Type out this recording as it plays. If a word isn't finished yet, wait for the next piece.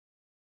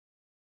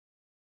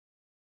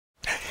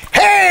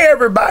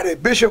everybody,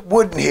 Bishop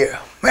Wooden here.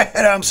 Man,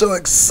 I'm so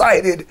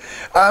excited.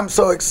 I'm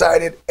so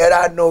excited, and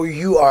I know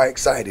you are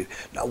excited.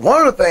 Now,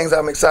 one of the things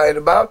I'm excited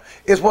about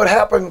is what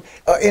happened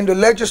in the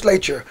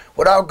legislature.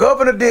 What our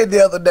governor did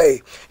the other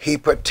day. He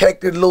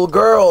protected little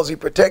girls. He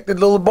protected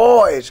little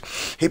boys.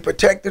 He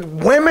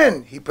protected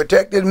women. He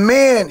protected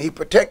men. He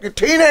protected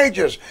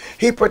teenagers.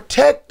 He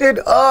protected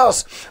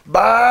us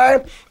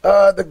by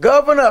the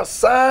governor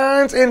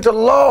signs into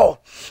law,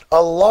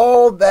 a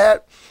law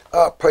that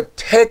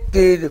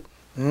protected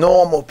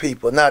normal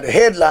people. Now the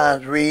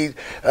headlines read,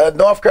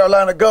 North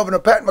Carolina Governor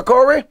Pat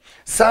McCrory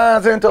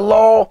signs into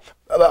law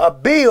a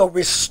bill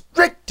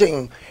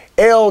restricting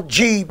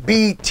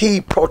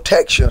LGBT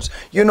protections.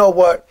 You know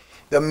what?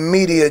 The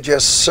media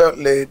just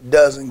certainly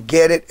doesn't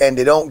get it, and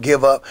they don't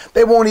give up.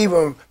 They won't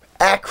even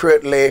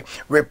accurately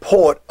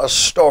report a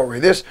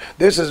story. This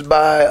is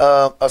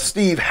by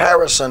Steve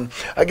Harrison.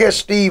 I guess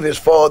Steve is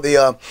for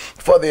the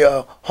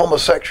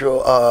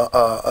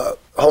homosexual.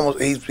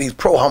 He's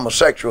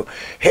pro-homosexual.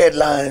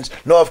 Headlines: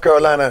 North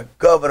Carolina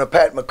Governor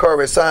Pat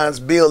McCrory signs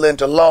bill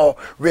into law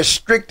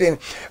restricting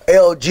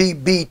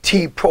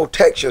LGBT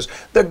protections.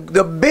 The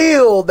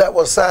bill that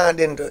was signed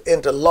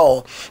into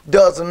law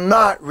does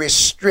not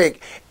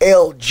restrict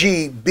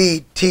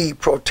LGBT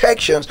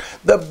protections.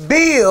 The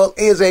bill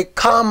is a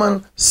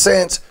common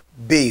sense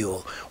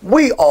bill.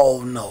 We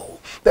all know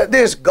that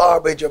this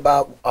garbage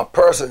about a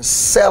person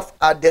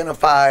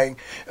self-identifying,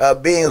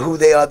 being who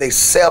they are, they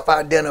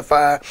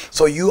self-identify,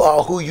 so you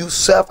are who you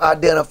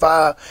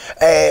self-identify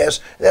as,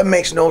 that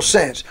makes no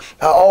sense.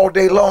 All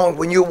day long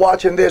when you're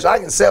watching this, I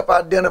can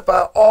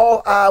self-identify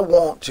all I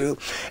want to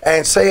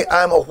and say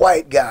I'm a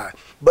white guy.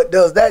 But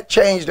does that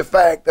change the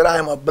fact that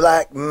I'm a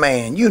black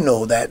man? You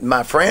know that,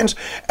 my friends.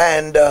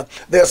 And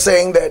they're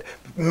saying that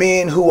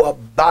men who are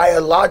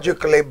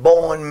biologically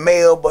born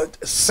male but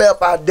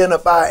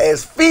self-identify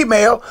as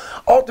female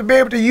ought to be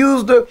able to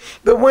use the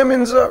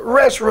women's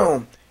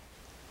restroom.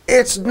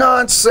 It's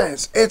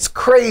nonsense. It's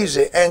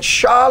crazy. And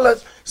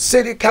Charlotte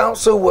City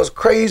Council was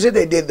crazy.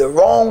 They did the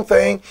wrong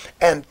thing.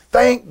 And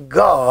thank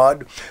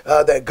God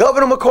that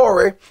Governor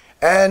McCrory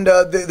and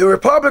the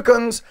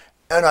Republicans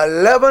and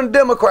 11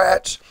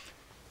 Democrats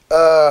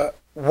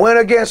went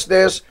against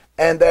this,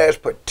 and there's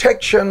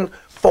protection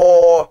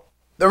for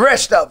the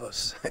rest of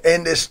us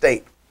in this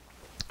state.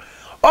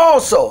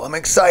 Also, I'm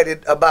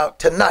excited about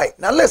tonight.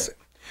 Now listen,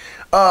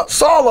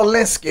 Saul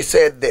Alinsky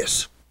said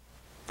this: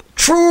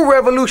 true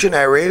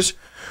revolutionaries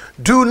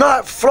do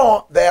not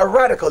flaunt their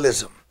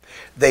radicalism.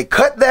 They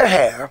cut their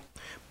hair,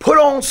 put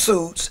on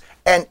suits,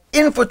 and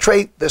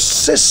infiltrate the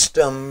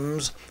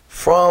systems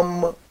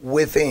from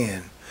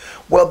within.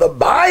 Well, the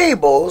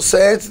Bible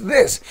says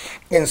this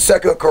in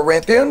 2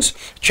 Corinthians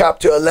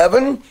chapter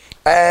 11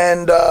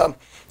 and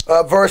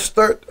verse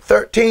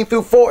 13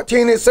 through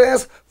 14, it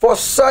says, "For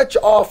such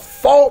are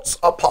false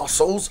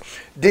apostles,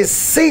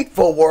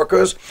 deceitful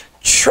workers,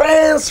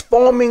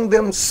 transforming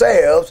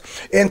themselves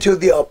into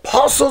the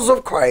apostles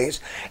of Christ,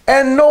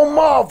 and no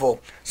marvel.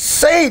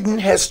 Satan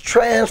has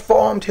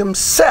transformed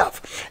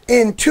himself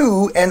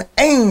into an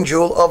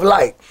angel of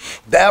light.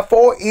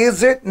 Therefore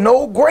is it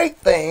no great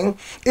thing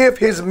if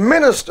his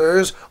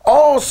ministers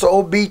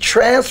also be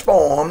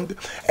transformed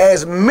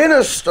as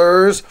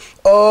ministers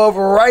of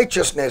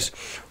righteousness,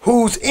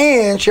 whose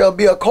end shall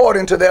be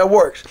according to their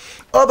works."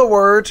 Other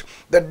words,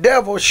 the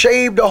devil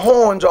shaved the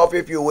horns off,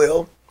 if you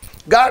will,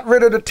 got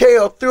rid of the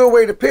tail, threw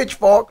away the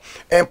pitchfork,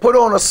 and put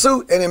on a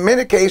suit, and in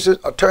many cases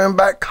a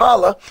turned-back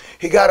collar.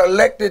 He got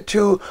elected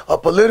to a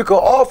political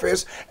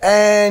office,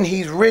 and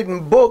he's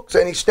written books,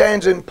 and he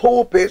stands in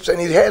pulpits, and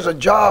he has a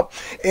job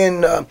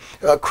in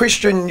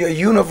Christian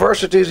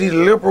universities, these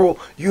liberal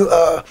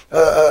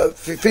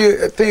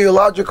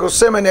theological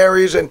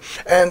seminaries, and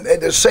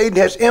Satan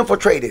has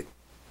infiltrated.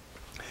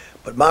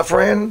 But my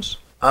friends,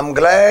 I'm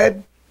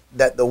glad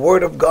that the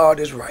Word of God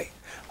is right.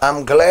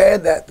 I'm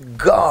glad that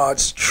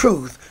God's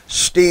truth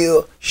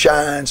still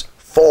shines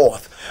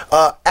forth.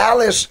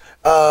 Alice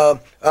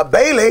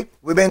Bailey,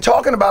 we've been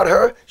talking about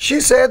her.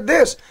 She said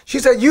this. She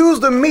said,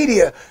 use the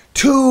media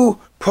to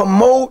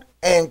promote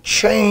and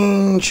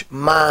change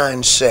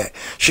mindset.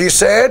 She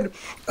said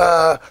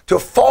to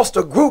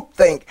foster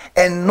groupthink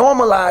and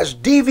normalize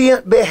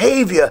deviant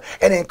behavior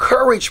and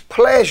encourage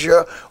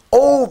pleasure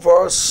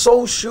over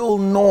social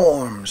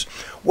norms.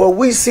 Well,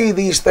 we see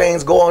these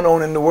things going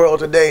on in the world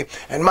today,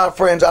 and my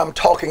friends, I'm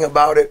talking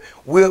about it.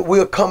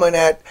 We're coming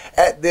at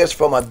this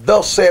from a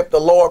thus saith the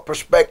Lord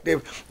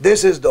perspective.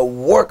 This is the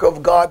work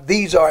of God.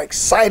 These are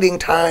exciting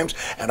times,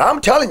 and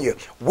I'm telling you,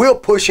 we're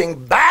pushing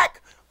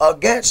back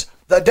against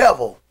the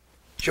devil.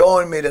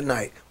 Join me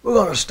tonight. We're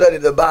going to study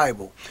the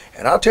Bible,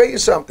 and I'll tell you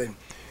something.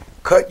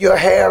 Cut your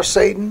hair,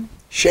 Satan.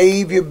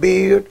 Shave your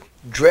beard.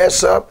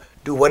 Dress up.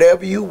 Do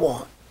whatever you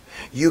want.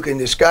 You can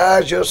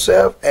disguise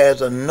yourself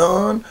as a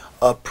nun,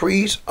 a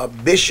priest, a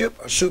bishop,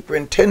 a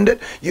superintendent.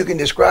 You can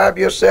describe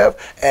yourself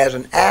as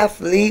an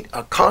athlete,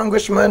 a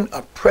congressman,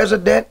 a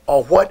president,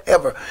 or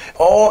whatever,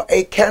 or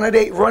a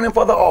candidate running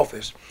for the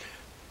office.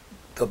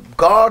 The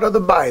God of the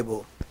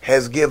Bible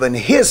has given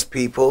his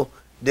people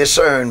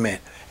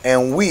discernment.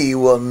 and we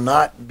will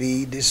not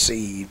be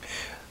deceived.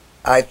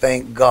 I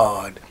thank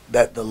God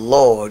that the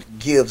Lord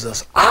gives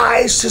us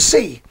eyes to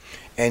see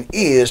and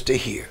ears to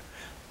hear.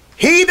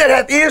 He that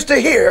hath ears to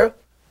hear,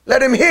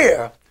 let him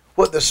hear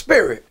what the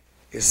Spirit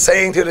is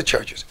saying to the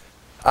churches.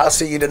 I'll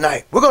see you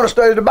tonight. We're going to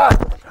study the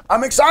Bible.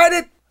 I'm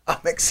excited.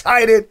 I'm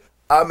excited.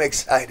 I'm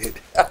excited.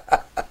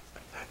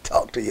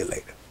 Talk to you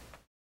later.